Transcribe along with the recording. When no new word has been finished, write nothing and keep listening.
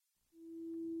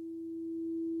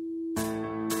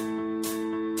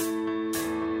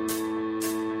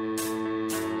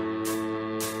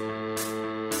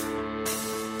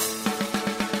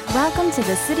Welcome to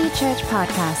the City Church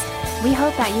Podcast. We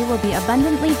hope that you will be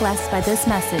abundantly blessed by this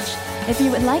message. If you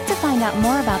would like to find out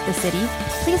more about the city,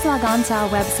 please log on to our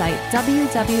website,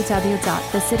 www.thecity.sg.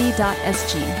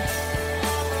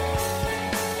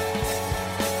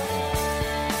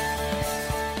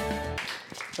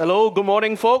 Hello, good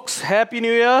morning, folks. Happy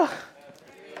New Year.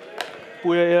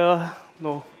 Booyah. No.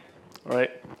 All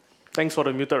right. Thanks for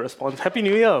the muted response. Happy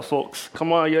New Year, folks.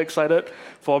 Come on, are you excited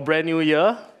for a brand new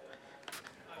year?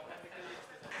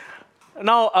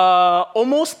 Now,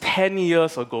 almost 10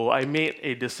 years ago, I made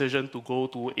a decision to go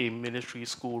to a ministry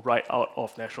school right out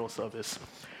of national service.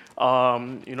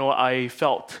 I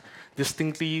felt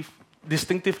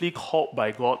distinctively called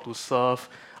by God to serve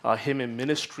Him in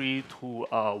ministry, to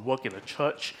work in a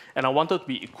church, and I wanted to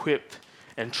be equipped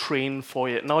and trained for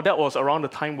it. Now, that was around the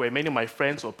time where many of my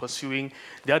friends were pursuing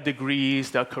their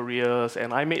degrees, their careers,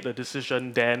 and I made the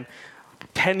decision then,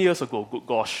 10 years ago, good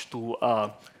gosh, to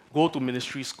go to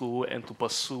ministry school and to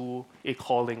pursue a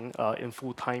calling in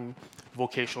full-time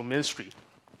vocational ministry.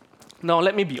 Now,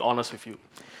 let me be honest with you.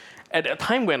 At the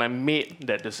time when I made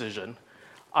that decision,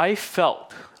 I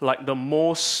felt like the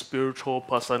most spiritual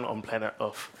person on planet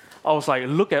Earth. I was like,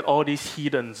 look at all these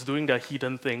heathens doing their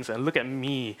heathen things, and look at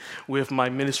me with my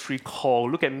ministry call.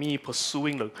 Look at me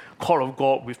pursuing the call of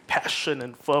God with passion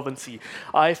and fervency.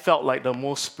 I felt like the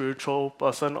most spiritual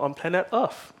person on planet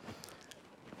Earth.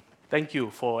 Thank you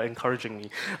for encouraging me.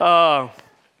 I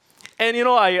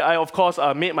of course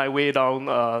made my way down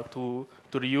to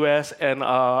the US, and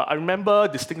I remember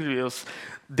distinctly it was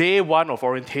day one of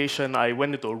orientation. I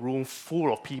went into a room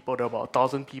full of people. There were about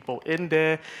 1,000 people in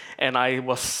there, and I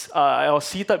was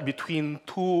seated between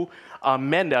two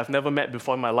men that I've never met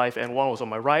before in my life, and one was on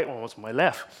my right, one was on my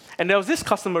left. And there was this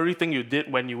customary thing you did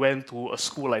when you went to a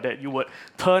school like that. You would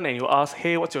turn and you ask,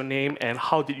 hey, what's your name, and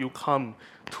how did you come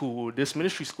to this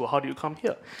ministry school? How do you come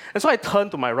here? And so I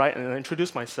turned to my right and I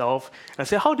introduced myself and I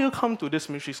said, how do you come to this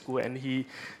ministry school? And he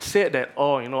said that,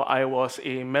 I was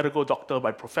a medical doctor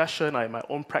by profession. I had my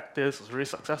own practice. It was very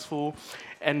successful.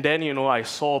 And then, I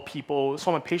saw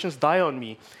my patients die on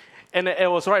me. And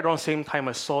it was right around the same time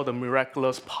I saw the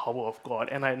miraculous power of God,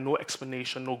 and I had no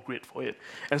explanation, no grid for it.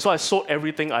 And so I sold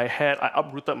everything I had. I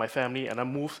uprooted my family, and I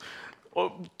moved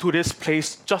to this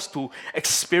place just to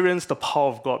experience the power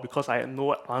of God because I had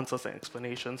no answers and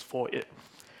explanations for it.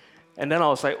 And then I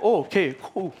was like, oh, okay,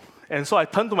 cool. And so I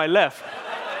turned to my left,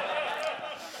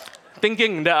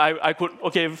 thinking that I could,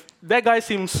 okay, if that guy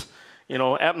seems,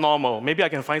 abnormal. Maybe I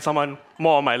can find someone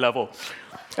more on my level.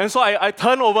 And so I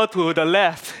turned over to the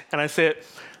left and I said,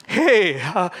 hey,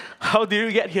 how did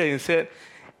you get here? And he said,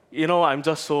 I'm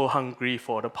just so hungry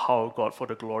for the power of God, for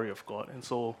the glory of God. And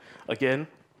so, again,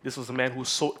 this was a man who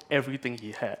sold everything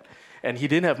he had. And he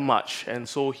didn't have much. And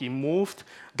so he moved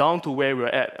down to where we were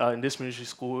at in this ministry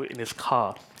school in his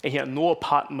car. And he had no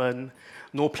apartment,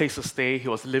 no place to stay. He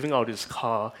was living out of his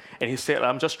car. And he said,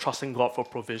 I'm just trusting God for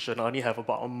provision. I only have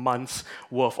about a month's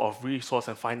worth of resource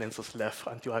and finances left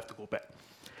until I have to go back.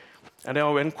 And then I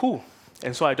went, cool.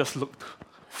 And so I just looked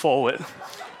forward.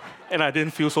 And I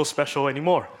didn't feel so special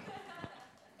anymore.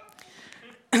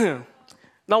 Now,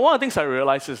 one of the things I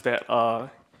realized is that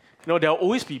there will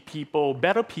always be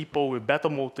better people with better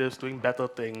motives, doing better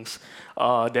things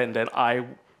than I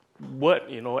would,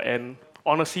 and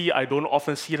honestly, I don't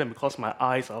often see them because my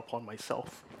eyes are upon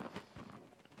myself.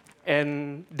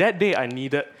 And that day, I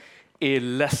needed a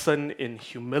lesson in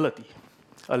humility,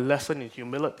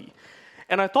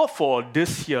 And I thought for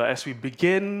this year, as we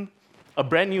begin a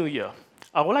brand new year,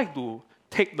 I would like to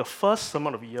take the first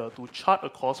sermon of the year to chart a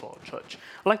course for our church.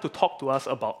 I'd like to talk to us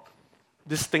about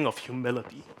this thing of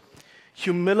humility.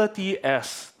 Humility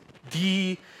as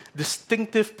the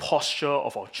distinctive posture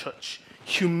of our church.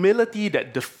 Humility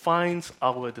that defines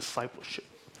our discipleship.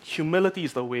 Humility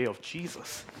is the way of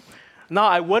Jesus. Now,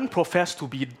 I won't profess to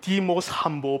be the most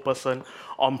humble person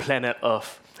on planet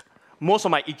Earth. Most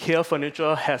of my IKEA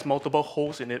furniture has multiple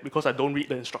holes in it because I don't read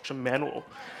the instruction manual.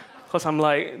 Because I'm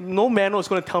like, no manual is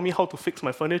going to tell me how to fix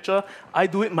my furniture. I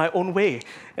do it my own way.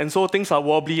 And so things are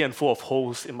wobbly and full of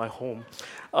holes in my home.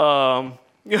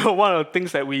 One of the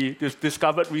things that we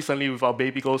discovered recently with our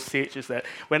baby girl, Sage, is that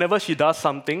whenever she does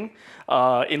something,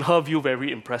 in her view,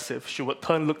 very impressive, she would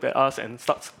turn, look at us, and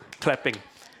start clapping,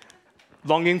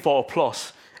 longing for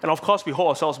applause. And of course, we hold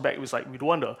ourselves back. It's like, we don't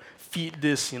want to feed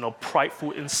this,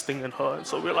 prideful instinct in her. And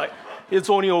so we're like, it's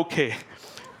only okay.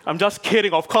 I'm just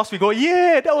kidding. Of course, we go,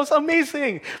 yeah, that was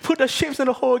amazing. Put the shapes in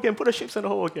the hole again,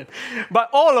 But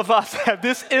all of us have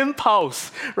this impulse,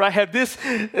 right? Have this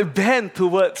bend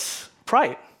towards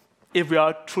pride, if we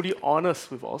are truly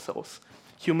honest with ourselves.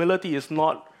 Humility is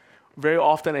not very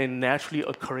often a naturally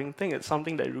occurring thing. It's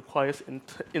something that requires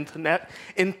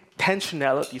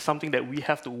intentionality, something that we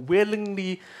have to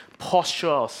willingly posture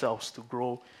ourselves to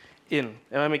grow in.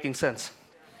 Am I making sense?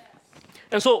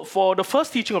 And so for the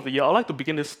first teaching of the year, I'd like to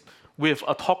begin this with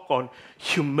a talk on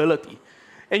humility.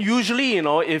 And usually,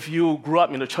 if you grew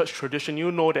up in the church tradition,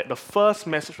 you know that the first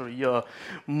message of the year,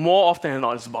 more often than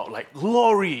not, is about like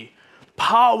glory,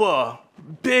 power,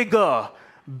 bigger,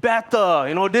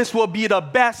 better. This will be the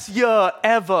best year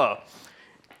ever.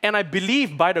 And I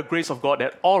believe by the grace of God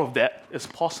that all of that is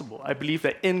possible. I believe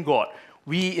that in God,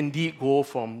 we indeed go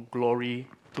from glory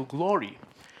to glory.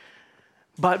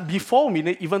 But before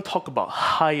we even talk about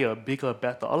higher, bigger,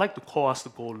 better, I'd like to call us to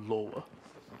go lower.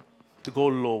 To go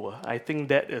lower. I think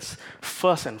that is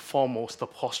first and foremost the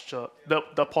posture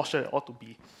that ought to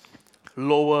be.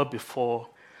 Lower before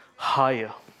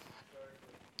higher.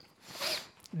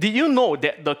 Did you know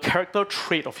that the character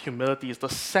trait of humility is the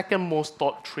second most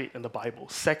taught trait in the Bible,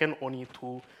 second only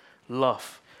to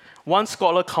love? One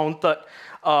scholar counted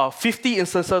 50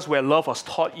 instances where love was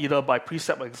taught either by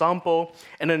precept or example,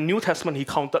 and in the New Testament he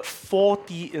counted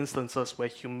 40 instances where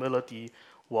humility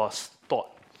was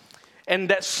taught. And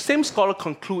that same scholar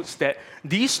concludes that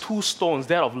these two stones,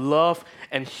 that of love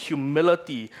and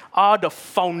humility, are the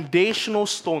foundational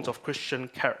stones of Christian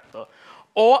character.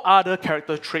 All other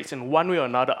character traits in one way or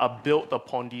another are built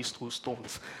upon these two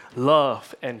stones,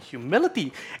 love and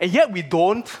humility. And yet we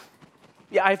don't.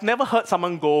 I've never heard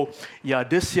someone go,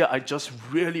 this year I just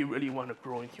really, really want to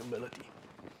grow in humility.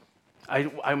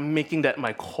 I'm making that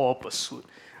my core pursuit.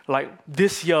 Like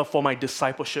this year for my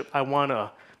discipleship, I want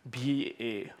to be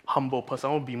a humble person.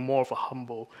 I want to be more of a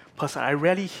humble person. I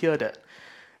rarely hear that.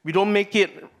 We don't make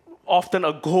it often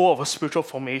a goal of a spiritual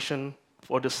formation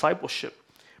for discipleship.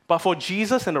 But for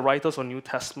Jesus and the writers of the New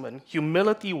Testament,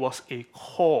 humility was a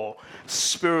core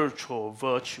spiritual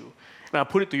virtue. And I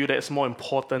put it to you that it's more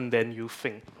important than you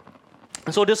think.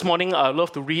 And so this morning, I'd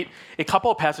love to read a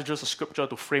couple of passages of scripture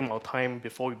to frame our time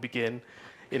before we begin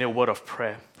in a word of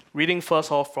prayer. Reading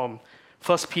first off from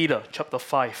 1 Peter chapter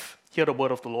 5. Hear the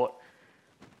word of the Lord.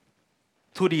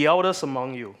 To the elders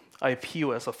among you, I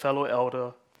appeal as a fellow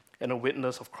elder and a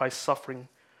witness of Christ's suffering,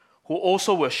 who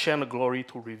also will share the glory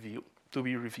to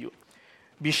be revealed.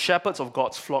 Be shepherds of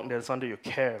God's flock that is under your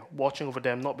care, watching over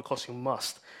them not because you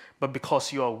must, but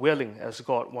because you are willing as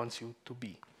God wants you to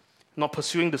be. Not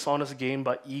pursuing dishonest gain,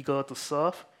 but eager to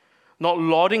serve. Not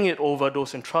lording it over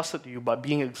those entrusted to you, but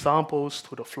being examples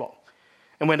to the flock.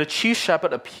 And when the chief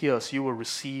shepherd appears, you will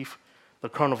receive the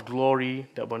crown of glory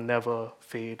that will never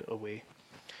fade away.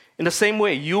 In the same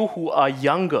way, you who are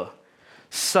younger,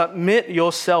 submit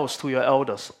yourselves to your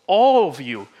elders. All of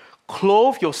you,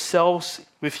 clothe yourselves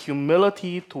with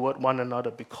humility toward one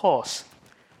another, because,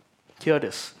 hear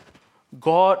this,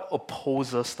 God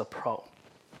opposes the proud,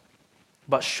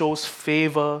 but shows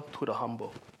favor to the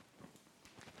humble.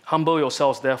 Humble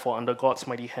yourselves, therefore, under God's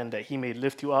mighty hand, that he may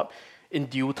lift you up in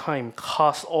due time.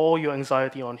 Cast all your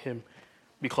anxiety on him,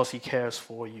 because he cares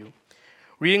for you.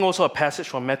 Reading also a passage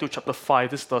from Matthew chapter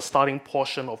 5. This is the starting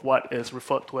portion of what is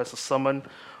referred to as the Sermon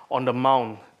on the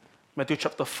Mount. Matthew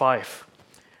chapter 5.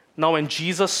 Now when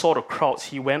Jesus saw the crowds,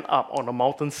 he went up on the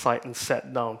mountainside and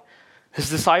sat down. His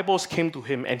disciples came to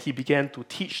him and he began to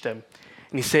teach them.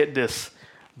 And he said this,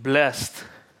 blessed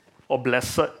or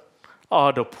blessed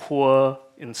are the poor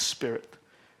in spirit,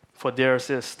 for theirs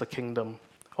is the kingdom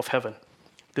of heaven.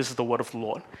 This is the word of the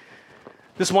Lord.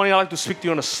 This morning, I'd like to speak to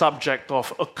you on the subject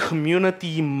of a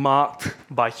community marked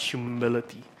by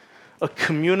humility. A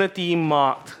community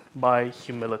marked by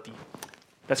humility.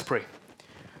 Let's pray.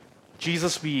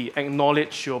 Jesus, we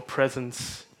acknowledge your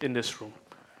presence in this room.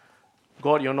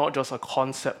 God, you're not just a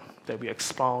concept that we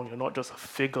expound. You're not just a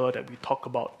figure that we talk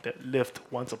about that lived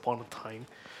once upon a time.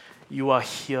 You are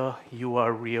here, you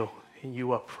are real, and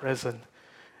you are present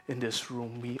in this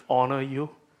room. We honor you.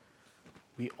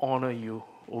 We honor you,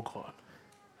 O God.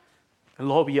 And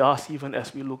Lord, we ask, even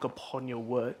as we look upon your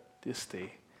word this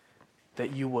day,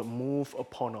 that you would move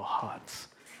upon our hearts.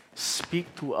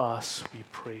 Speak to us, we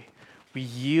pray. We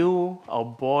yield our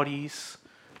bodies,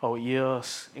 our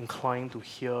ears inclined to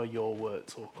hear your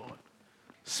words, oh God.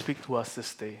 Speak to us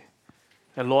this day.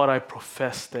 And Lord, I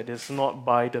profess that it's not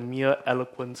by the mere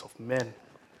eloquence of men,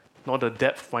 nor the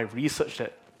depth of my research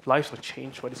that lives are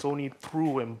changed, but it's only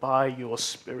through and by your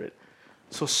Spirit.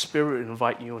 So Spirit,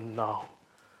 invite you now.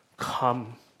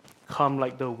 Come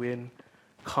like the wind,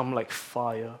 come like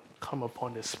fire, come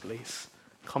upon this place,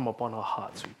 come upon our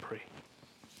hearts, we pray.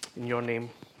 In your name,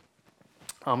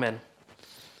 amen.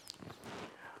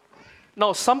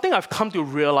 Now, something I've come to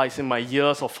realize in my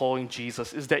years of following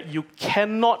Jesus is that you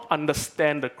cannot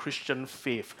understand the Christian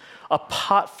faith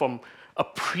apart from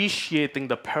appreciating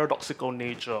the paradoxical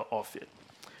nature of it.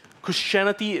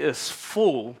 Christianity is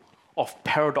full of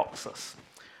paradoxes.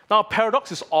 Now, a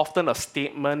paradox is often a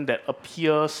statement that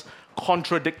appears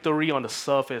contradictory on the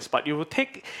surface, but if you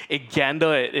take a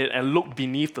gander at it and look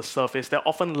beneath the surface, there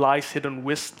often lies hidden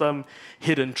wisdom,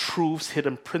 hidden truths,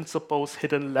 hidden principles,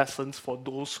 hidden lessons for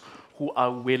those who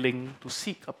are willing to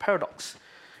seek a paradox.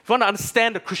 If you want to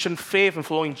understand the Christian faith and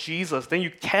following Jesus, then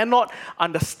you cannot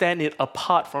understand it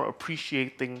apart from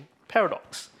appreciating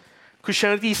paradox.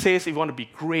 Christianity says if you want to be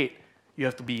great, you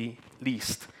have to be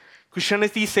least.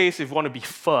 Christianity says if you want to be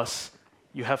first,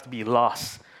 you have to be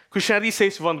last. Christianity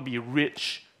says if you want to be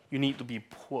rich, you need to be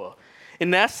poor.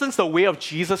 In essence, the way of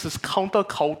Jesus is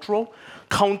countercultural,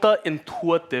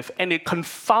 counterintuitive, and it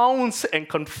confounds and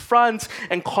confronts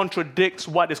and contradicts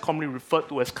what is commonly referred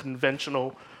to as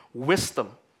conventional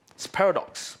wisdom. It's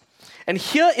paradox. And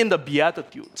here in the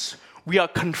Beatitudes, we are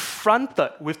confronted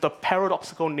with the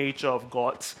paradoxical nature of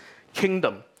God's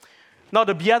kingdom. Now,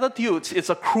 the Beatitudes is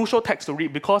a crucial text to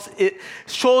read because it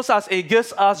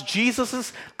gives us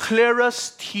Jesus'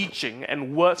 clearest teaching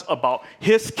and words about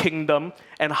his kingdom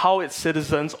and how its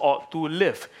citizens ought to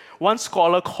live. One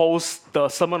scholar calls the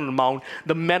Sermon on the Mount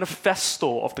the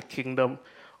manifesto of the kingdom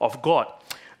of God.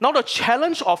 Now, the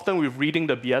challenge often with reading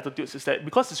the Beatitudes is that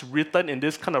because it's written in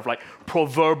this kind of like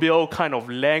proverbial kind of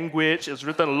language, it's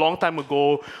written a long time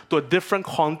ago to a different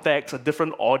context, a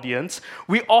different audience,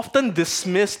 we often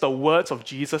dismiss the words of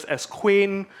Jesus as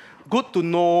quaint, good to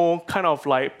know, kind of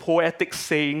like poetic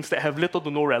sayings that have little to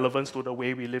no relevance to the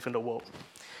way we live in the world.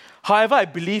 However, I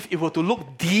believe if we're to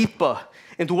look deeper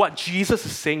into what Jesus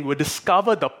is saying, we'll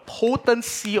discover the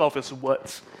potency of his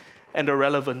words and the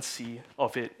relevancy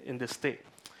of it in this day.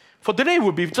 For today,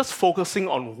 we'll be just focusing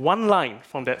on one line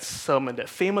from that sermon, that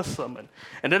famous sermon,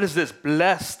 and that is this: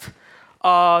 blessed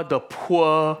are the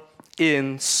poor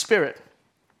in spirit.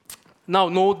 Now,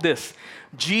 note this.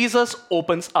 Jesus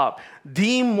opens up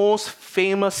the most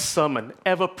famous sermon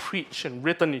ever preached and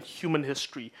written in human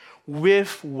history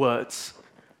with words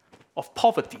of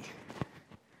poverty.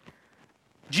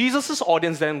 Jesus'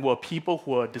 audience then were people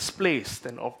who were displaced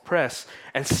and oppressed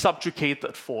and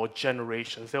subjugated for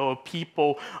generations. There were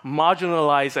people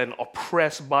marginalized and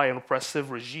oppressed by an oppressive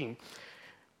regime.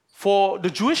 For the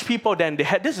Jewish people then, they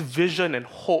had this vision and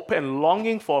hope and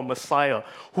longing for a Messiah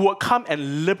who would come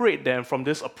and liberate them from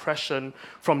this oppression,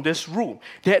 from this rule.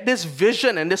 They had this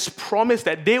vision and this promise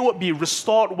that they would be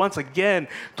restored once again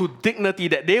to dignity,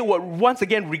 that they would once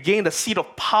again regain the seat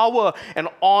of power and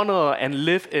honor and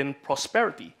live in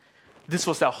prosperity. This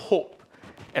was their hope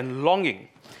and longing.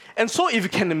 And so if you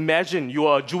can imagine, you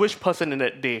are a Jewish person in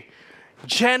that day,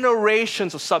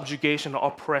 generations of subjugation and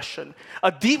oppression,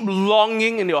 a deep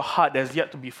longing in your heart that has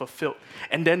yet to be fulfilled.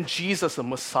 And then Jesus, the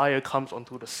Messiah, comes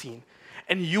onto the scene.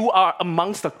 And you are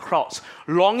amongst the crowds,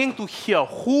 longing to hear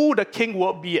who the king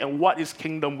will be and what his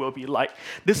kingdom will be like.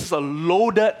 This is a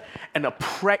loaded and a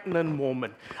pregnant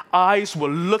moment. Eyes were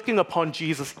looking upon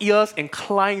Jesus, ears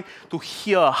inclined to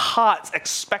hear, hearts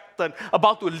expectant,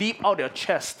 about to leap out their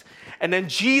chest. And then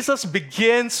Jesus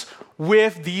begins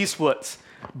with these words: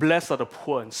 blessed are the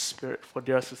poor in spirit, for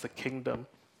theirs is the kingdom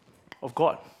of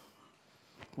God.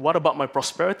 What about my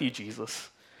prosperity, Jesus?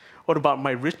 What about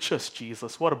my riches,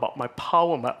 Jesus? What about my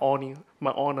power, my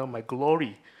honor, my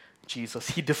glory,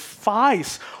 Jesus? He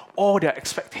defies all their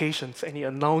expectations and he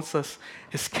announces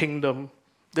his kingdom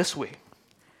this way.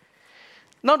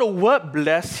 Now, the word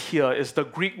blessed here is the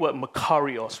Greek word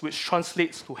makarios, which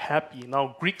translates to happy.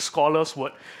 Now, Greek scholars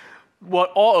would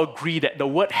all agree that the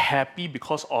word happy,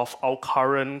 because of our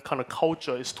current kind of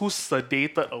culture, is too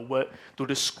sedated a word to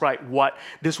describe what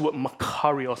this word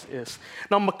makarios is.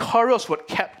 Now, makarios would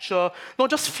capture not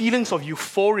just feelings of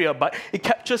euphoria, but it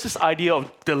captures this idea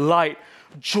of delight,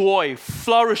 joy,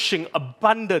 flourishing,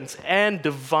 abundance, and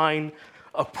divine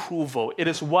approval. It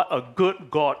is what a good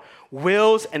God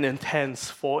wills and intends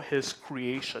for his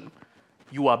creation.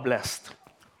 You are blessed.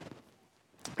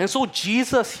 And so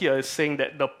Jesus here is saying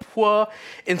that the poor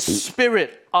in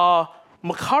spirit are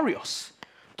makarios.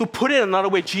 To put it another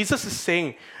way, Jesus is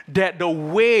saying that the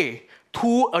way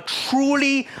to a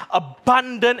truly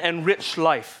abundant and rich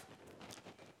life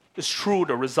is through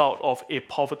the result of a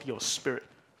poverty of spirit.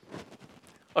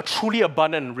 A truly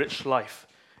abundant and rich life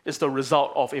is the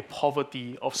result of a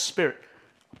poverty of spirit.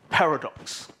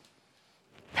 Paradox.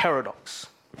 Paradox.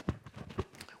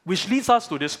 Which leads us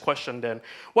to this question then.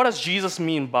 What does Jesus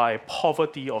mean by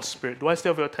poverty of spirit? Do I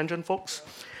still have your attention, folks?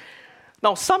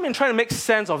 Now, some in trying to make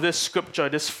sense of this scripture,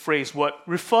 this phrase, would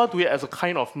refer to it as a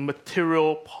kind of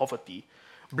material poverty.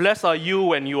 Blessed are you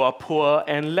when you are poor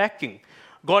and lacking.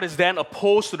 God is then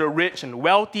opposed to the rich and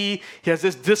wealthy. He has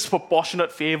this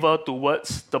disproportionate favor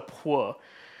towards the poor.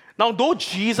 Now, though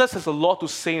Jesus has a lot to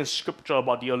say in scripture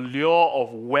about the allure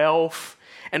of wealth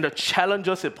and the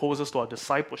challenges it poses to our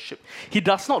discipleship, he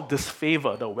does not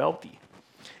disfavor the wealthy.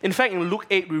 In fact, in Luke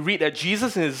 8, we read that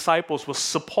Jesus and his disciples were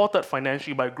supported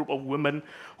financially by a group of women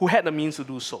who had the means to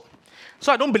do so.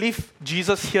 So I don't believe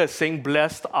Jesus here is saying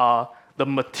blessed are the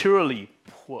materially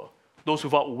poor, those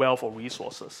without wealth or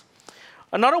resources.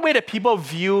 Another way that people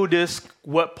view this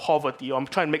word poverty, or I'm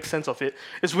trying to make sense of it,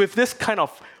 is with this kind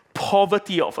of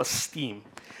poverty of esteem.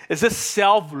 It's this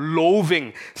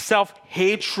self-loathing,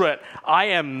 self-hatred, I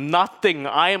am nothing,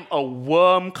 I am a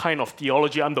worm kind of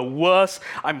theology, I'm the worst,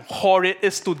 I'm horrid.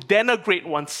 It's to denigrate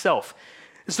oneself.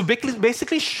 It's to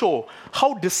basically show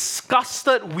how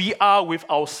disgusted we are with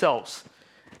ourselves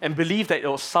and believe that it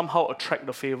will somehow attract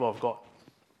the favor of God.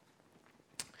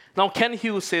 Now, Ken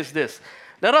Hughes says this,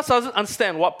 let us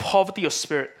understand what poverty of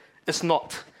spirit is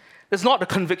not. It's not the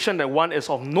conviction that one is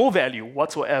of no value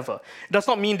whatsoever. It does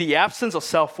not mean the absence of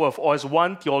self-worth, or as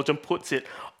one theologian puts it,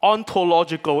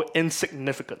 ontological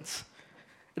insignificance.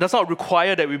 It does not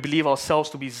require that we believe ourselves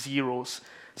to be zeros.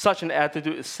 Such an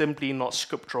attitude is simply not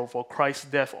scriptural, for Christ's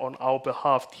death on our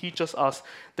behalf teaches us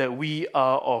that we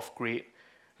are of great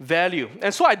value.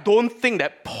 And so I don't think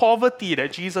that poverty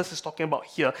that Jesus is talking about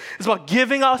here is about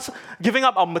giving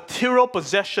up our material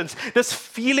possessions, this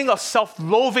feeling of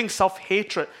self-loathing,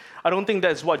 self-hatred. I don't think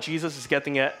that's what Jesus is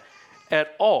getting at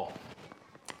all.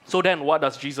 So then, what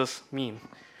does Jesus mean?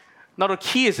 Now, the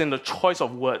key is in the choice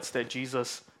of words that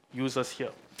Jesus uses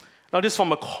here. Now, this is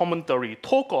from a commentary.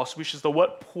 Tokos, which is the word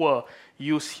poor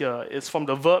used here, is from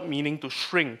the verb meaning to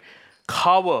shrink,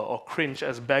 cower, or cringe,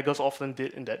 as beggars often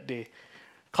did in that day.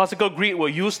 Classical Greek will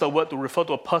use the word to refer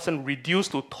to a person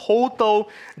reduced to total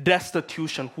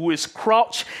destitution, who is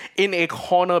crouched in a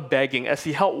corner begging. As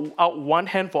he held out one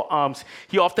hand for alms,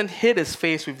 he often hid his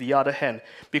face with the other hand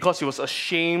because he was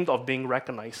ashamed of being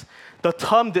recognized. The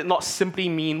term did not simply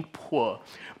mean poor,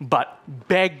 but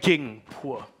begging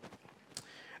poor.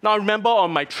 Now, I remember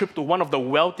on my trip to one of the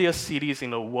wealthiest cities in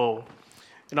the world,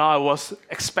 I was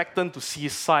expectant to see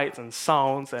sights and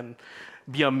sounds and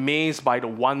be amazed by the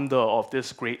wonder of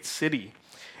this great city.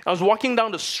 I was walking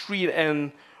down the street,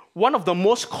 and one of the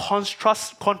most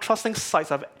contrasting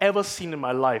sights I've ever seen in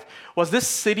my life was this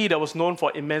city that was known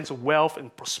for immense wealth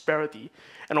and prosperity.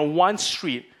 And on one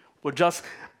street were just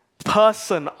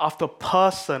person after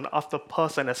person after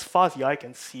person, as far as the eye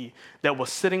can see, that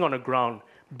was sitting on the ground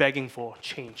begging for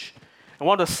change. And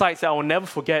one of the sights that I will never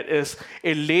forget is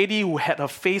a lady who had her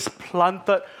face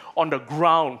planted on the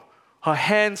ground, her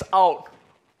hands out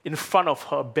in front of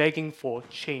her, begging for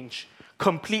change,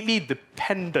 completely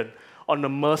dependent on the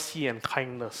mercy and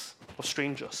kindness of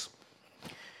strangers.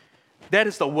 That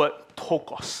is the word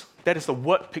tokos. That is the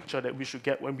word picture that we should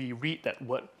get when we read that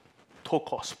word,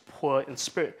 tokos, poor in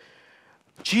spirit.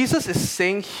 Jesus is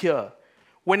saying here,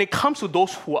 when it comes to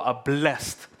those who are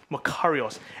blessed,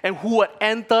 makarios, and who will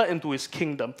enter into his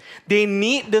kingdom, they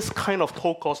need this kind of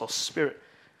tokos of spirit.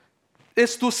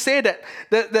 Is to say that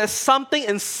there's something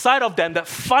inside of them that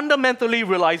fundamentally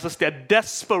realizes their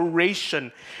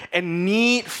desperation and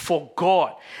need for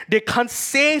God. They can't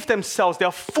save themselves. They're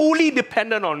fully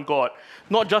dependent on God,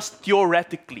 not just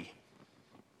theoretically,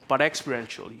 but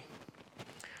experientially.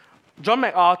 John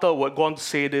MacArthur would go on to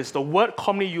say this: the word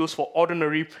commonly used for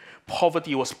ordinary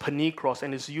poverty was panikros,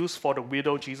 and is used for the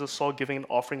widow Jesus saw giving an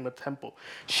offering in the temple.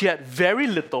 She had very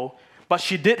little, but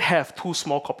she did have 2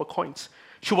 small copper coins.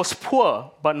 She was poor,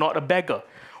 but not a beggar.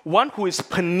 One who is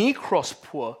panikros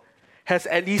poor has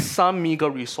at least some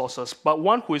meager resources, but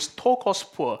one who is tokos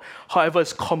poor, however,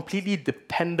 is completely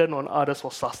dependent on others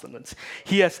for sustenance.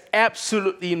 He has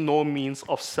absolutely no means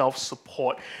of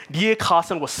self-support. D.A.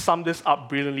 Carson will sum this up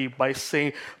brilliantly by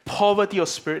saying, poverty of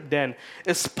spirit then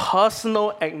is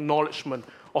personal acknowledgement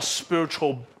of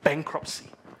spiritual bankruptcy.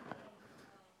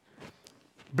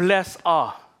 Blessed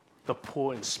are the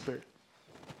poor in spirit.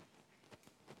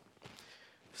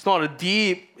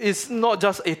 It's not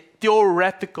just a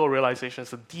theoretical realization,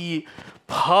 it's a deep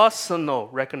personal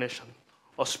recognition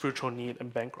of spiritual need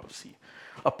and bankruptcy.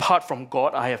 Apart from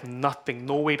God, I have nothing,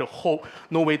 no way to hope,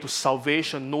 no way to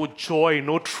salvation, no joy,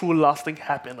 no true lasting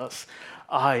happiness.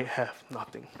 I have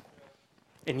nothing.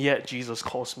 And yet Jesus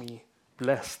calls me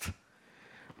blessed.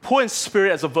 Poor in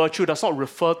spirit as a virtue does not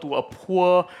refer to a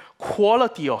poor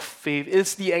quality of faith.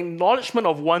 It's the acknowledgement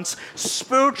of one's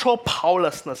spiritual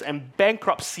powerlessness and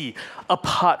bankruptcy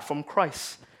apart from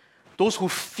Christ. those who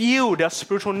feel their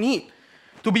spiritual need.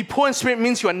 To be poor in spirit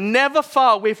means you are never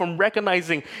far away from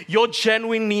recognizing your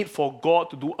genuine need for God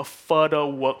to do a further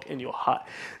work in your heart.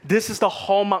 This is the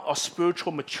hallmark of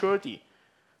spiritual maturity.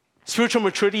 Spiritual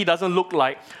maturity doesn't look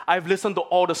like, I've listened to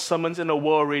all the sermons in the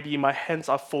world already, my hands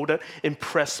are folded,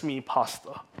 impress me,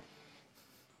 pastor.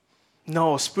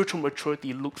 No, spiritual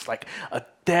maturity looks like a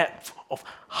depth of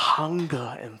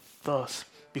hunger and thirst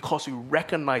because we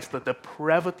recognize the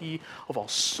depravity of our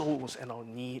souls and our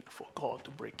need for God to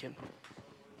break in.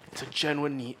 It's a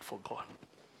genuine need for God.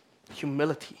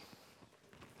 Humility.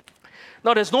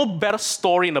 Now, there's no better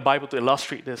story in the Bible to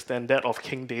illustrate this than that of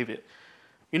King David.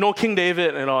 You know, King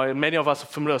David, many of us are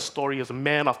familiar with the story as a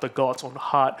man after God's own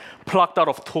heart, plucked out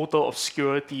of total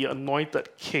obscurity, anointed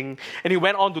king, and he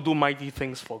went on to do mighty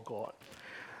things for God.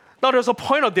 Now, there's a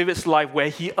point of David's life where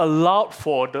he allowed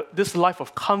for this life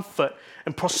of comfort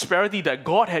and prosperity that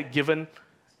God had given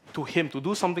to him to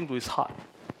do something to his heart.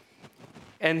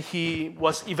 And he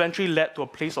was eventually led to a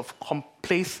place of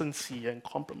complacency and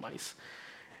compromise.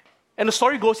 And the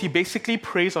story goes, he basically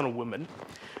preys on a woman,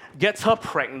 gets her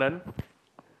pregnant,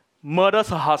 murders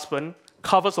her husband,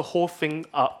 covers the whole thing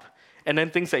up, and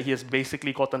then thinks that he has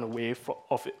basically gotten away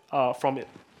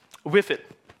with it.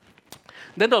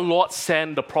 Then the Lord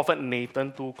sent the prophet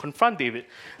Nathan to confront David.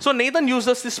 So Nathan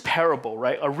uses this parable,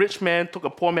 right? A rich man took a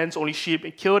poor man's only sheep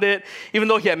and killed it, even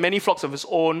though he had many flocks of his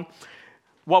own.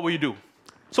 What will you do?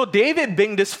 So David,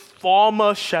 being this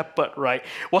former shepherd, right,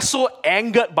 was so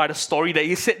angered by the story that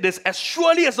he said this, as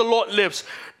surely as the Lord lives,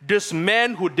 this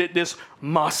man who did this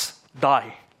must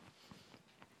die.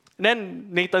 And then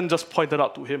Nathan just pointed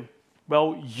out to him,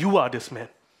 well, you are this man.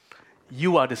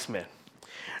 You are this man.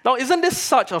 Now, isn't this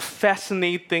such a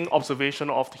fascinating observation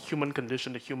of the human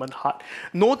condition, the human heart?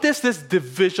 Notice this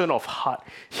division of heart.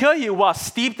 Here he was,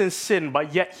 steeped in sin,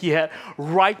 but yet he had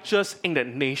righteous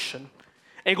indignation.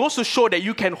 And it goes to show that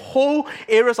you can hold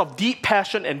areas of deep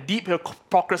passion and deep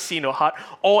hypocrisy in your heart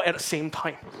all at the same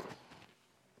time.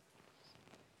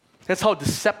 That's how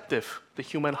deceptive the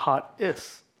human heart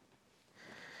is.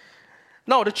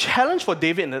 Now, the challenge for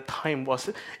David in that time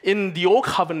was, in the Old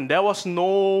Covenant, there was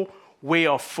no way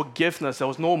of forgiveness. There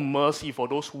was no mercy for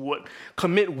those who would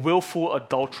commit willful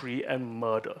adultery and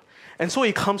murder. And so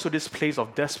he comes to this place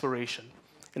of desperation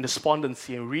and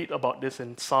despondency, and read about this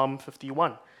in Psalm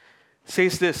 51. It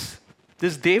says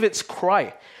this David's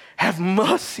cry, have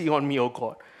mercy on me, O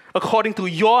God, according to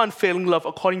your unfailing love,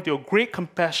 according to your great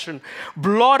compassion,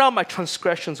 blot out my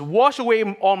transgressions, wash away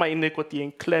all my iniquity,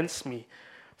 and cleanse me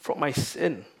from my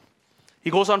sin. He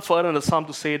goes on further in the psalm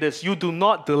to say this, you do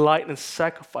not delight in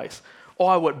sacrifice,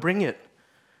 or I would bring it.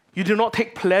 You do not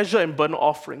take pleasure in burnt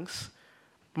offerings.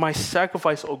 My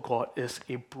sacrifice, O God, is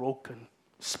a broken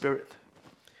spirit.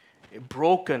 A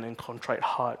broken and contrite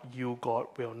heart, you, God,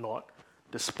 will not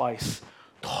despise.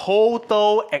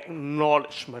 Total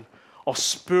acknowledgement of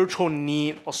spiritual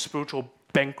need or spiritual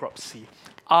bankruptcy,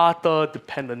 utter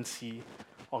dependency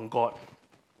on God.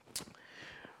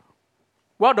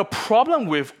 Well, the problem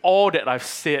with all that I've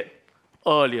said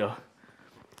earlier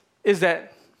is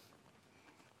that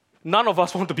none of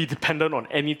us want to be dependent on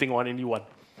anything or anyone.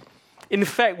 In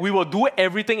fact, we will do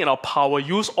everything in our power,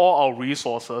 use all our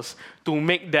resources to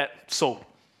make that so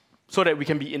that we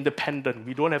can be independent.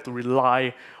 We don't have to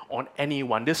rely on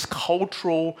anyone. This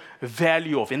cultural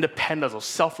value of independence, of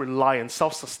self-reliance,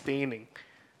 self-sustaining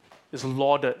is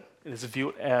lauded and is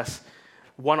viewed as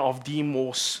one of the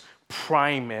most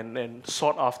prime and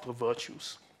sought-after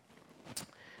virtues.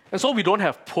 And so we don't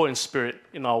have poor in spirit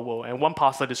in our world, and one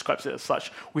pastor describes it as such.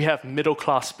 We have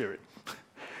middle-class spirit,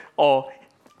 or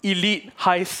elite,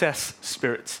 high-cess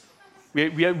spirits.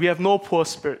 We have no poor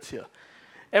spirits here.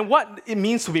 And what it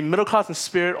means to be middle-class in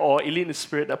spirit or elite in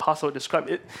spirit, that pastor would describe,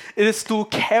 it is to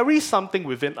carry something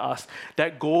within us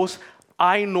that goes,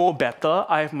 I know better,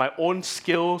 I have my own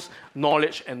skills,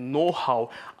 knowledge, and know-how.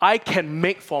 I can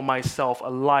make for myself a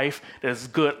life that is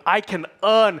good. I can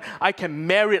earn, I can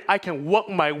merit, I can work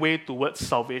my way towards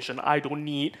salvation. I don't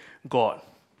need God.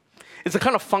 It's a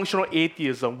kind of functional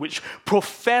atheism which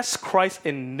professes Christ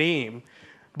in name,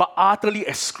 but utterly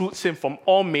excludes him from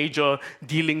all major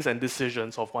dealings and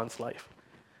decisions of one's life.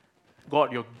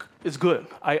 God, it's good.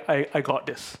 I got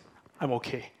this. I'm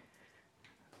okay.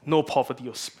 No poverty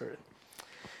of spirit.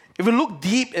 If we look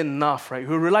deep enough, right,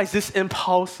 we realize this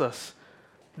impulses,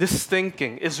 this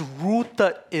thinking is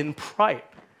rooted in pride.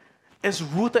 It's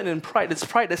rooted in pride. It's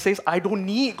pride that says, I don't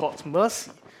need God's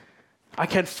mercy. I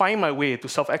can find my way to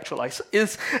self-actualize.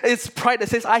 It's pride that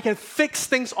says, I can fix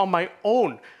things on my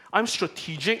own. I'm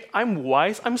strategic, I'm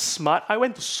wise, I'm smart, I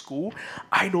went to school,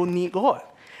 I don't need God.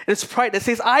 It's pride that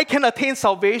says, I can attain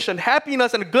salvation,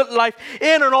 happiness, and a good life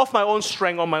in and of my own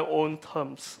strength, on my own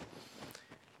terms.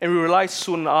 And we realize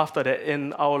soon after that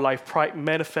in our life, pride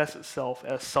manifests itself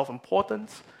as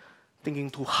self-importance, thinking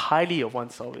too highly of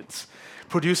oneself. It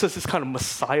produces this kind of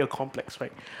Messiah complex,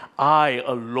 right? I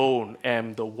alone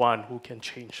am the one who can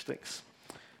change things.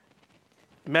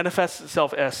 It manifests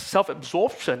itself as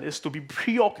self-absorption, is to be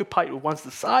preoccupied with one's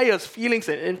desires, feelings,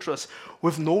 and interests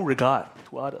with no regard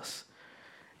to others.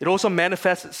 It also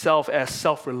manifests itself as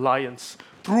self-reliance.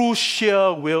 Through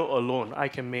sheer will alone, I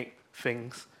can make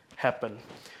things happen.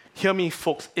 Hear me,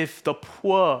 folks, if the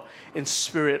poor in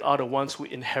spirit are the ones who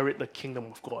inherit the kingdom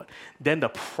of God, then the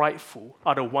prideful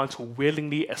are the ones who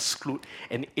willingly exclude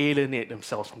and alienate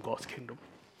themselves from God's kingdom.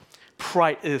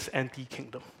 Pride is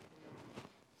anti-kingdom.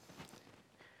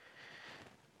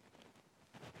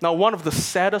 Now, one of the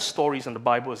saddest stories in the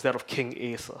Bible is that of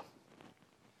King Asa.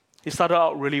 He started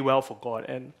out really well for God,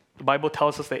 and the Bible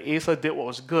tells us that Asa did what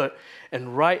was good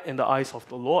and right in the eyes of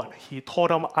the Lord. He tore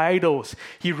down idols.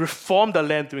 He reformed the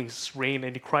land during his reign,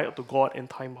 and he cried out to God in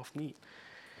time of need.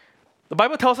 The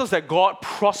Bible tells us that God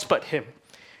prospered him,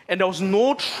 and there was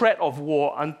no threat of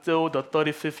war until the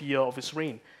 35th year of his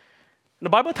reign. The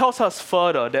Bible tells us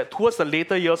further that towards the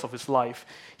later years of his life,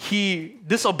 he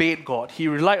disobeyed God. He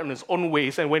relied on his own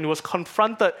ways, and when he was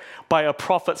confronted by a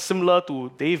prophet similar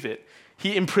to David,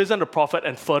 he imprisoned the prophet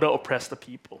and further oppressed the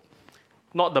people.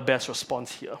 Not the best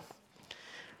response here.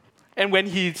 And when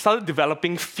he started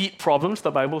developing feet problems, the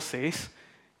Bible says,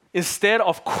 instead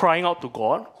of crying out to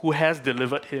God, who has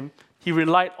delivered him, he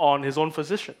relied on his own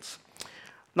physicians.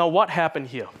 Now, what happened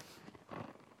here?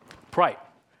 Pride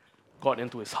got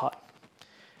into his heart.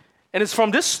 And it's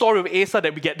from this story of Asa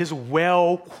that we get this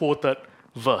well-quoted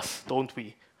verse, don't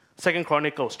we? 2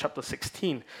 Chronicles chapter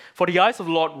 16. For the eyes of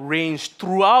the Lord range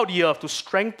throughout the earth to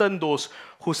strengthen those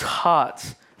whose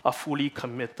hearts are fully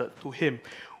committed to him.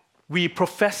 We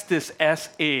profess this as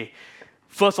a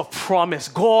verse of promise.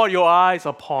 God, your eyes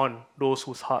upon those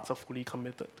whose hearts are fully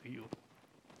committed to you.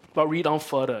 But read on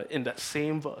further in that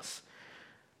same verse.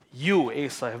 You,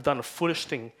 Asa, have done a foolish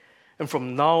thing, and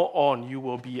from now on you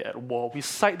will be at war. We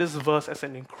cite this verse as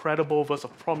an incredible verse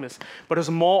of promise, but it's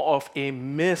more of a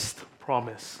missed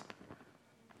promise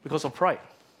because of pride.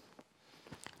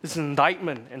 This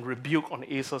indictment and rebuke on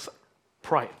Asa's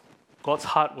pride. God's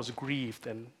heart was grieved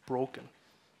and broken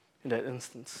in that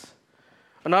instance.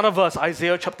 Another verse,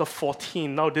 Isaiah chapter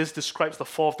 14. Now this describes the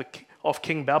fall of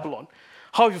King Babylon.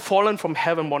 How have you fallen from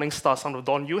heaven, morning star, son of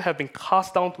dawn? You have been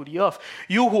cast down to the earth.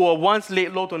 You who were once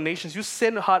laid low to nations, you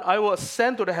sinned hard. I will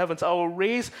ascend to the heavens. I will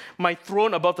raise my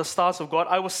throne above the stars of God.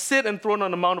 I will sit enthroned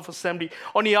on the mount of assembly,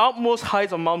 on the outmost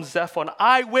heights of Mount Zephon.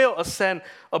 I will ascend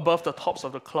above the tops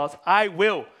of the clouds. I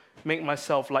will make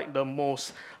myself like the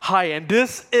Most High. And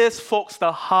this is, folks,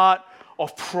 the heart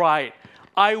of pride.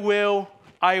 I will.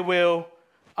 I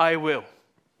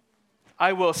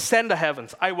will ascend the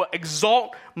heavens. I will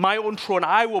exalt my own throne.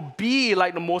 I will be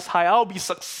like the Most High. I will be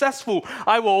successful.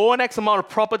 I will own X amount of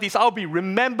properties. I will be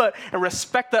remembered and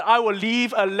respected. I will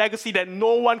leave a legacy that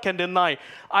no one can deny.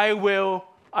 I will.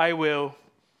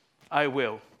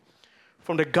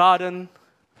 From the garden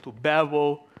to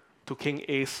Babel to King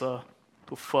Asa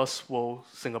to First World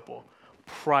Singapore,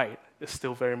 pride is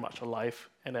still very much alive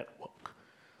and at work.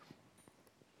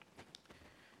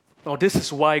 Now, this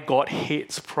is why God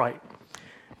hates pride.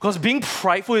 Because being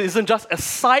prideful isn't just a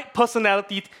side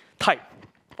personality type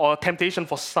or a temptation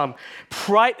for some.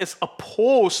 Pride is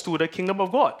opposed to the kingdom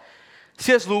of God.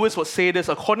 C.S. Lewis would say this,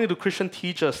 according to Christian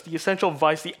teachers, the essential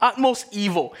vice, the utmost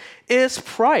evil is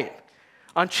pride.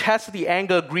 Unchastity,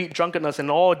 anger, greed, drunkenness,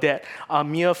 and all that are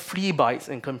mere flea bites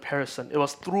in comparison. It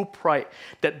was through pride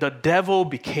that the devil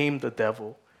became the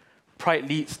devil. Pride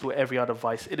leads to every other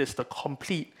vice. It is the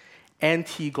complete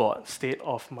anti-God state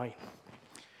of mind.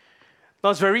 Now,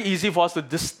 it's very easy for us to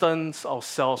distance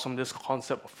ourselves from this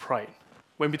concept of pride.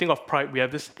 When we think of pride, we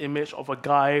have this image of a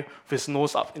guy with his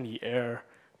nose up in the air,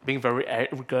 being very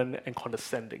arrogant and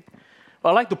condescending. But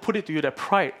I'd like to put it to you that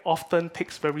pride often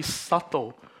takes very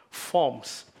subtle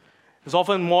forms. It's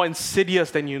often more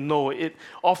insidious than you know. It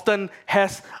often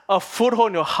has a foothold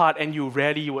in your heart and you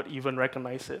rarely would even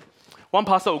recognize it. One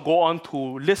pastor will go on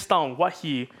to list down what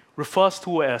he refers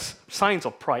to as signs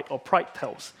of pride or pride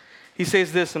tells. He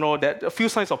says this, that a few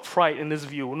signs of pride in this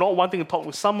view: not wanting to talk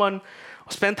with someone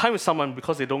or spend time with someone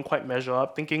because they don't quite measure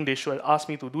up, thinking they should ask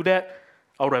me to do that,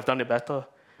 I would have done it better.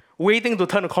 Waiting to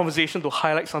turn the conversation to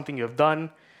highlight something you have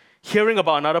done. Hearing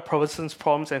about another person's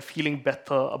problems and feeling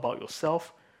better about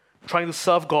yourself. Trying to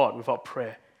serve God without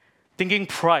prayer. Thinking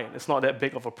pride is not that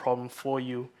big of a problem for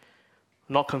you.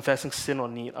 Not confessing sin or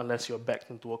need unless you're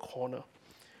backed into a corner.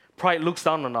 Pride looks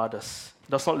down on others,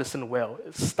 does not listen well.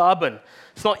 It's stubborn.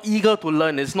 It's not eager to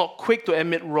learn. It's not quick to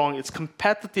admit wrong. It's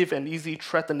competitive and easily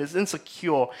threatened. It's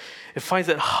insecure. It finds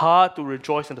it hard to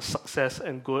rejoice in the success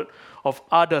and good of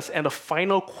others. And the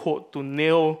final quote to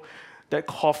nail that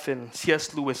coffin,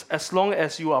 C.S. Lewis, as long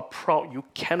as you are proud, you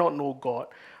cannot know God.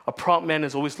 A proud man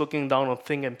is always looking down on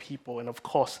things and people. And of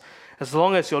course, as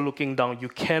long as you're looking down, you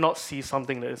cannot see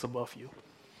something that is above you.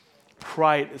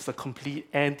 Pride is the complete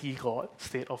anti-God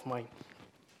state of mind.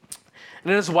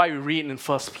 And that is why we read in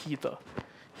 1 Peter.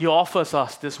 He offers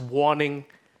us this warning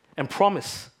and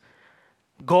promise.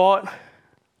 God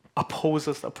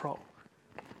opposes the proud,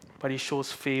 but he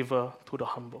shows favor to the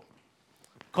humble.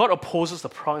 God opposes the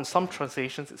proud. In some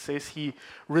translations, it says he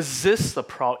resists the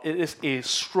proud. It is a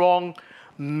strong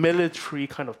military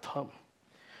kind of term.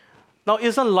 Now,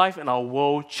 isn't life in our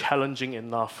world challenging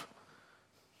enough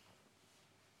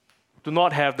to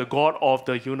not have the God of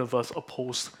the universe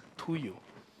opposed to you?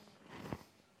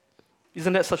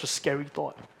 Isn't that such a scary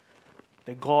thought?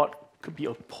 That God could be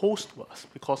opposed to us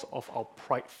because of our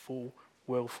prideful,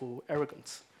 willful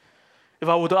arrogance. If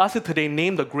I were to ask you today,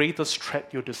 name the greatest threat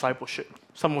to your discipleship.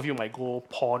 Some of you might go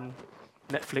porn,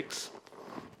 Netflix,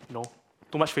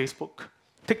 too much Facebook,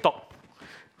 TikTok,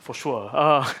 for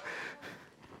sure.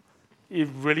 It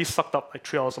really sucked up like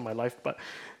 3 hours of my life, but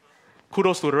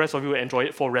kudos to the rest of you who enjoy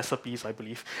it for recipes, I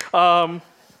believe.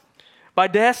 But I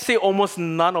dare say almost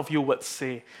none of you would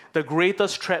say the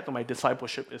greatest threat to my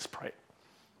discipleship is pride.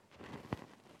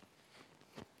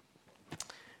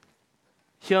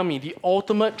 Hear me, the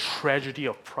ultimate tragedy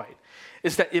of pride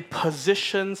is that it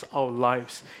positions our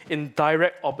lives in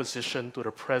direct opposition to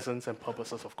the presence and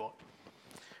purposes of God.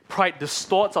 Pride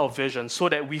distorts our vision so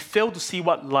that we fail to see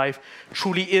what life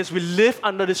truly is. We live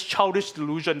under this childish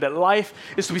delusion that life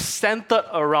is to be centered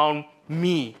around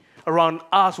me, around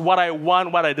us, what I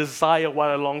want, what I desire, what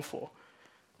I long for.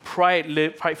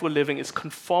 Prideful living is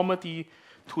conformity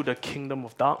to the kingdom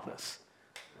of darkness.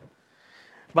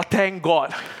 But thank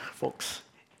God, folks,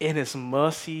 in his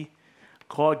mercy,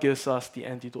 God gives us the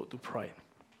antidote to pride.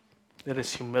 That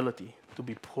is humility, to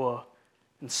be poor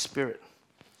in spirit.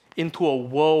 Into a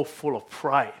world full of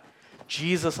pride,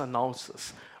 Jesus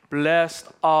announces, "Blessed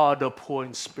are the poor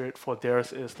in spirit, for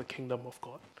theirs is the kingdom of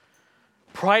God."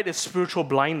 Pride is spiritual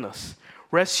blindness,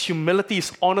 whereas humility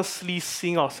is honestly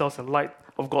seeing ourselves in light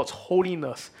of God's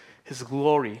holiness, his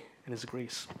glory, and his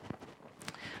grace.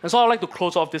 And so I'd like to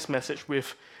close off this message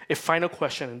with a final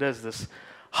question, and that is this.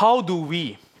 How do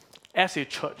we, as a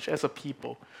church, as a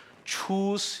people,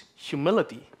 choose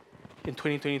humility in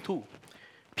 2022?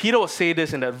 Peter will say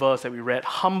this in that verse that we read,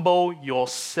 humble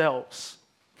yourselves.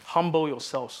 Humble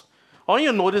yourselves. I want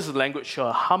you to notice the language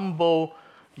here, humble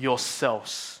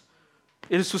yourselves.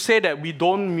 It is to say that we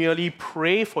don't merely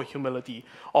pray for humility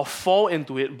or fall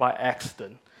into it by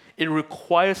accident. It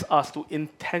requires us to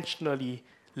intentionally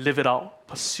live it out,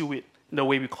 pursue it in the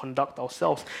way we conduct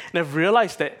ourselves. And I've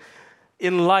realized that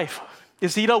in life,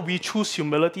 it's either we choose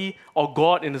humility or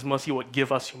God in his mercy would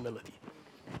give us humility.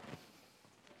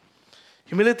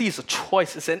 Humility is a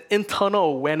choice. It's an internal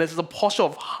awareness. It's a posture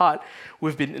of heart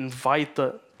we've been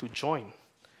invited to join.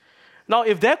 Now,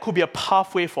 if there could be a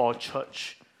pathway for our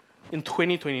church in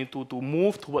 2022 to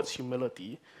move towards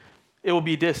humility, it would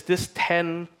be this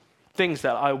 10 things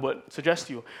that I would suggest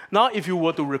to you. Now, if you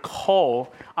were to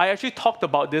recall, I actually talked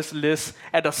about this list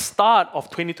at the start of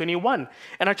 2021.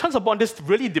 And I chanced upon this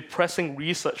really depressing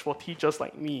research for teachers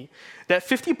like me, that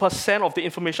 50% of the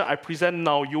information I present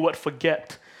now, you would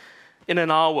forget in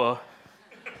an hour.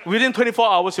 Within 24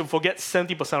 hours, you'll forget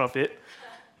 70% of it.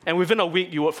 And within a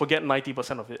week, you would forget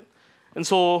 90% of it. And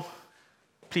so,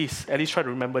 please, at least try to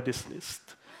remember this list.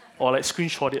 Or like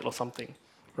screenshot it or something,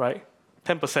 right?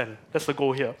 10%, that's the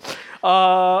goal here.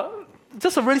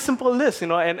 Just a really simple list,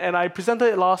 and I presented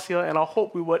it last year, and I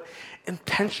hope we would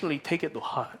intentionally take it to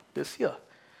heart this year.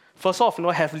 First off,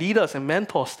 have leaders and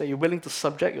mentors that you're willing to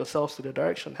subject yourselves to their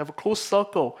direction. Have a close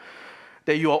circle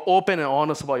that you are open and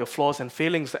honest about your flaws and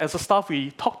failings. As a staff,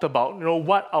 we talked about,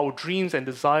 what our dreams and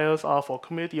desires are for our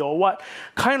community, or what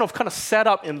kind of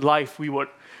setup in life we would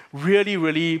really,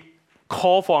 really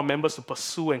call for our members to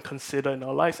pursue and consider in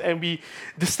our lives. And we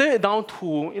distill it down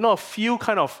to, a few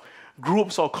kind of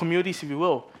groups or communities, if you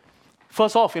will.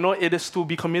 First off, it is to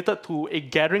be committed to a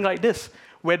gathering like this,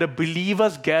 where the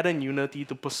believers gather in unity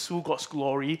to pursue God's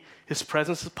glory, his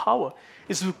presence, his power.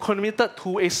 It's to be committed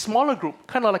to a smaller group,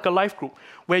 kind of like a life group,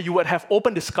 where you would have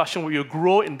open discussion, where you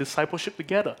grow in discipleship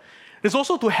together. It's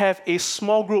also to have a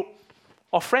small group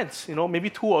of friends, maybe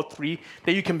 2 or 3,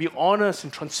 that you can be honest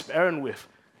and transparent with.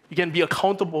 You can be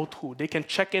accountable to. They can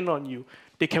check in on you.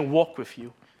 They can walk with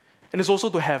you. And it's also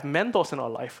to have mentors in our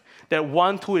life, that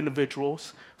 1-2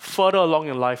 individuals further along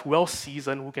in life,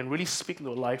 well-seasoned, who can really speak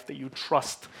into a life that you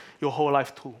trust your whole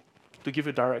life to give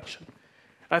you direction.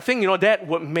 And I think, that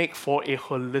would make for a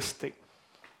holistic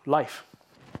life.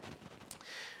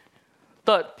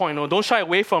 Third point, don't shy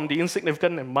away from the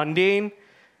insignificant and mundane.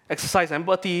 Exercise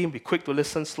empathy, be quick to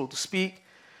listen, slow to speak.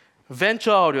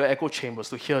 Venture out of your echo chambers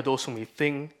to hear those who may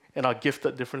think and are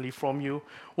gifted differently from you.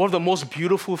 One of the most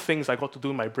beautiful things I got to do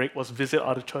in my break was visit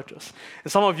other churches.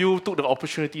 And some of you took the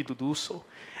opportunity to do so.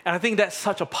 And I think that's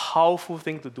such a powerful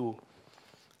thing to do.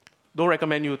 Don't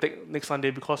recommend you take next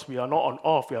Sunday because we are not on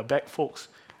off, we are back, folks.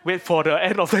 Wait for the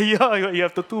end of the year, you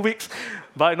have the 2 weeks.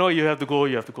 But no, you have to go,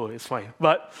 it's fine.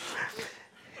 But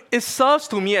it serves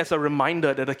to me as a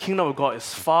reminder that the kingdom of God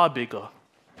is far bigger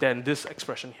than this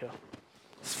expression here.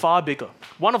 It's far bigger.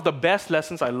 One of the best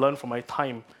lessons I learned from my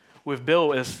time with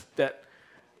Bill is that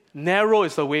narrow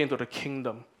is the way into the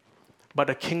kingdom, but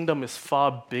the kingdom is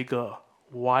far bigger,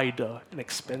 wider, and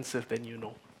expensive than you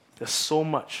know. There's so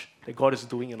much that God is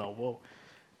doing in our world.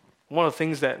 One of the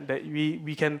things that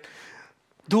we can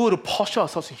do to posture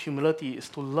ourselves in humility is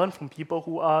to learn from people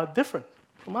who are different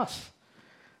from us.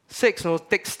 6,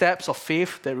 take steps of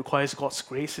faith that requires God's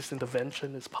grace, His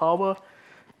intervention, His power.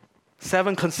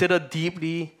 7, consider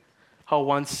deeply how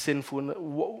deep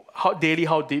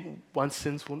one's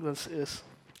sinfulness is,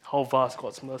 how vast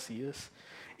God's mercy is.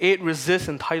 8, resist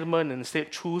entitlement and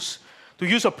instead choose to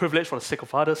use your privilege for the sake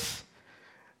of others.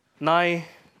 9,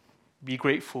 be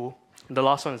grateful. And the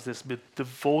last one is this, be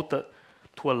devoted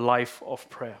to a life of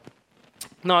prayer.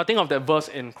 Now, I think of that verse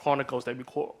in Chronicles that we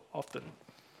quote often,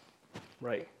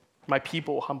 right? My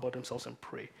people humble themselves and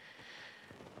pray.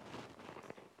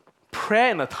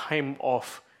 Prayer in a time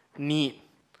of need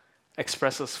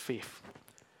expresses faith,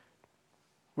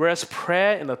 whereas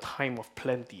prayer in a time of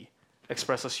plenty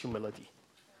expresses humility.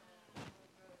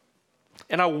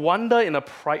 And I wonder, in a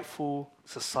prideful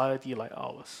society like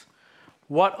ours,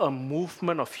 what a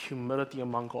movement of humility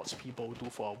among God's people will do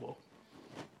for our world.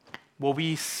 Will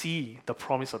we see the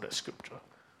promise of that scripture,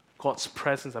 God's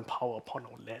presence and power upon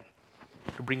our land,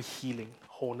 to bring healing,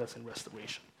 wholeness, and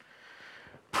restoration?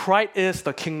 Pride is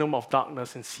the kingdom of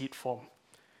darkness in seed form.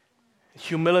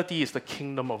 Humility is the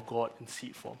kingdom of God in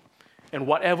seed form. And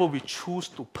whatever we choose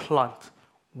to plant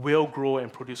will grow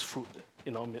and produce fruit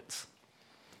in our midst.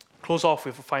 Close off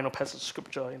with a final passage of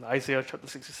scripture in Isaiah chapter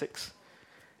 66.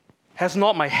 Has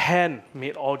not my hand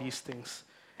made all these things?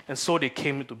 And so they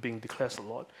came into being, declares the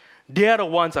Lord. They are the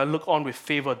ones I look on with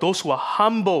favor, those who are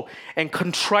humble and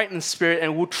contrite in spirit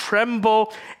and who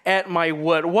tremble at my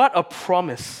word. What a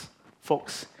promise,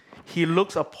 folks. He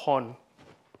looks upon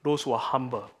those who are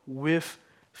humble with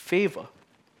favor.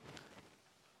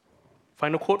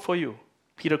 Final quote for you,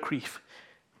 Peter Kreeft.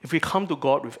 If we come to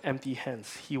God with empty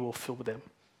hands, He will fill them.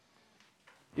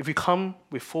 If we come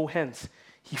with full hands,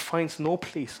 He finds no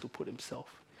place to put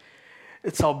Himself.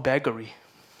 It's our beggary,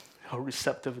 our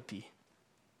receptivity,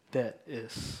 that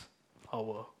is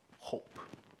our hope.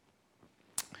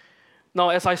 Now,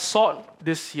 as I sought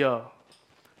this year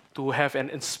to have an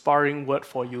inspiring word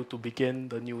for you to begin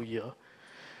the new year,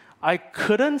 I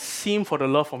couldn't seem for the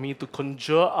love of me to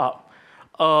conjure up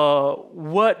a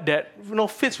word that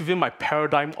fits within my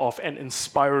paradigm of an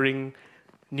inspiring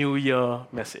New Year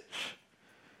message.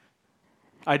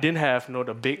 I didn't have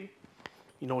the big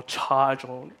charge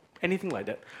or anything like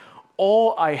that.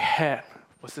 All I had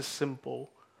was this simple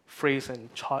phrase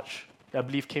and charge that I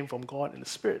believe came from God in the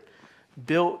Spirit.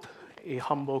 Build a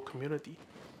humble community.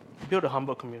 Build a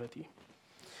humble community.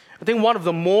 I think one of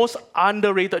the most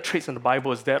underrated traits in the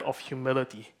Bible is that of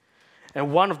humility.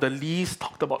 And one of the least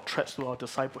talked about threats to our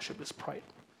discipleship is pride.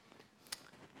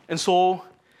 And so,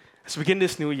 as we begin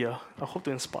this new year, I hope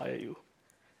to inspire you.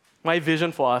 My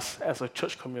vision for us as a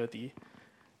church community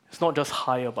is not just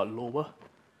higher but lower,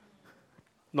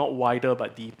 not wider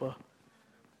but deeper,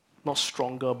 not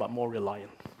stronger but more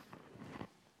reliant.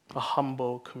 A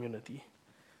humble community.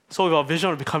 So with our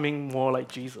vision of becoming more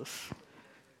like Jesus,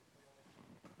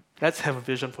 let's have a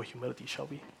vision for humility, shall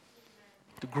we?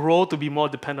 To grow to be more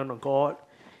dependent on God,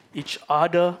 each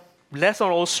other, less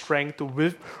on our strength,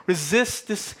 to resist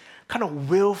this kind of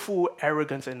willful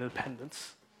arrogance and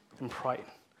independence and pride.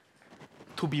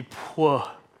 To be poor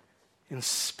in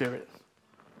spirit,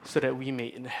 so that we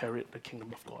may inherit the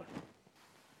kingdom of God.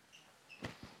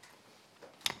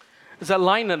 There's that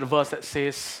line in the verse that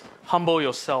says, humble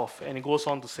yourself, and it goes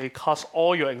on to say, cast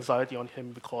all your anxiety on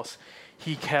Him because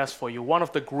He cares for you. One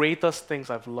of the greatest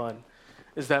things I've learned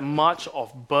is that much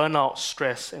of burnout,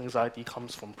 stress, anxiety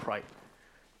comes from pride.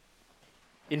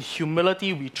 In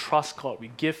humility, we trust God.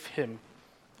 We give Him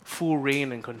full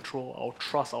reign and control, our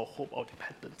trust, our hope, our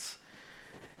dependence.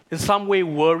 In some way,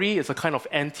 worry is a kind of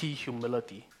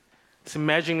anti-humility. It's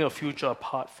imagining a future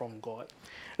apart from God.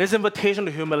 This invitation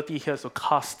to humility here is to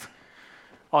cast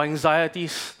our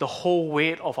anxieties, the whole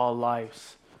weight of our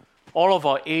lives, all of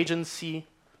our agency,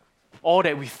 all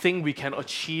that we think we can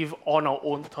achieve on our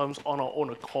own terms, on our own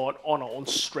accord, on our own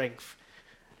strength,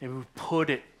 and we put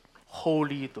it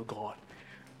wholly to God.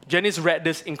 Janice read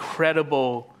this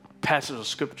incredible passage of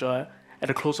scripture at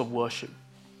the close of worship.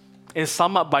 It's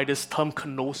summed up by this term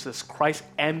kenosis, Christ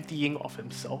emptying of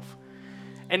himself.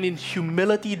 And in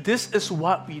humility, this is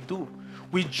what we do.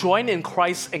 We join in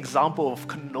Christ's example of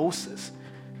kenosis,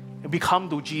 and we come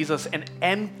to Jesus and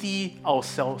empty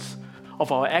ourselves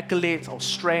of our accolades, our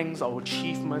strengths, our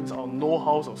achievements, our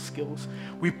know-hows, our skills.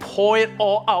 We pour it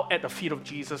all out at the feet of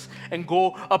Jesus and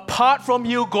go, apart from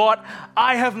you, God,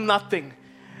 I have nothing.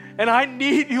 And I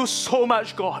need you so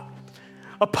much, God.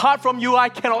 Apart from you, I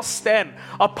cannot stand.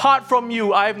 Apart from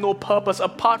you, I have no purpose.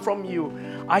 Apart from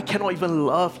you, I cannot even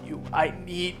love you. I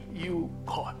need you,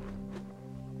 God.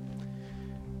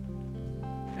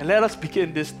 And let us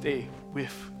begin this day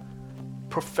with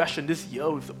profession, this year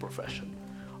with the profession.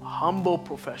 A humble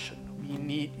profession. We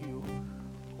need you,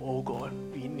 oh God.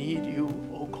 We need you,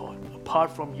 oh God.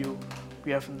 Apart from you,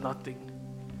 we have nothing.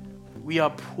 We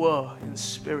are poor in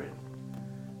spirit.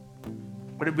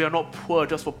 But we are not poor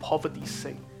just for poverty's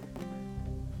sake.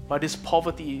 By this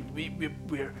poverty,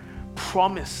 we're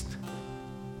promised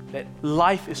that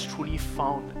life is truly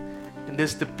found in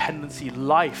this dependency.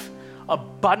 Life,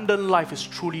 abundant life is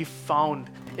truly found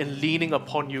in leaning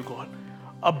upon you, God.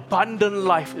 Abundant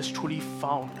life is truly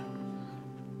found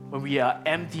when we are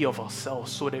empty of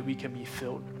ourselves so that we can be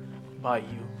filled by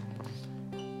you.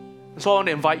 And so I want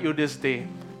to invite you this day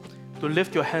to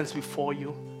lift your hands before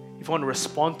you if you want to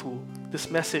respond to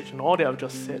this message and all that I've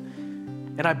just said.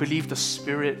 And I believe the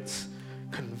Spirit's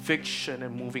conviction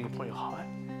and moving upon your heart.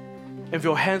 And with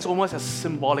your hands almost as a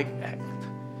symbolic act,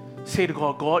 say to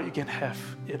God, God, you can have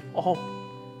it all.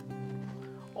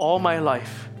 All my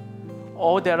life,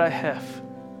 all that I have,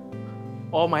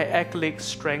 all my accolades,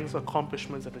 strengths,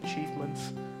 accomplishments, and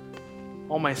achievements,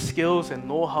 all my skills and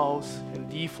know-hows and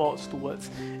defaults towards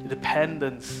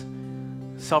independence,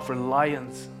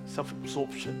 self-reliance,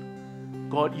 self-absorption.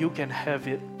 God, you can have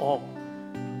it all.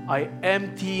 I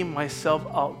empty myself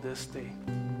out this day.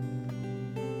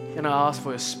 And I ask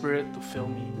for your Spirit to fill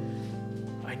me.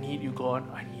 I need you, God.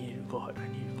 I need you, God. I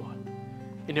need you, God.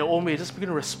 In your own way, just begin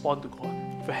to respond to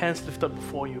God. With your hands lifted up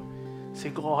before you, say,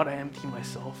 God, I empty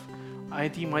myself. I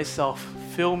empty myself.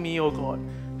 Fill me, oh God.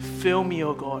 Fill me,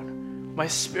 oh God. My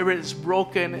spirit is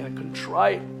broken and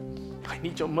contrite. I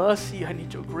need your mercy. I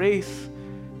need your grace.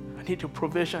 I need your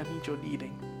provision. I need your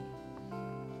leading.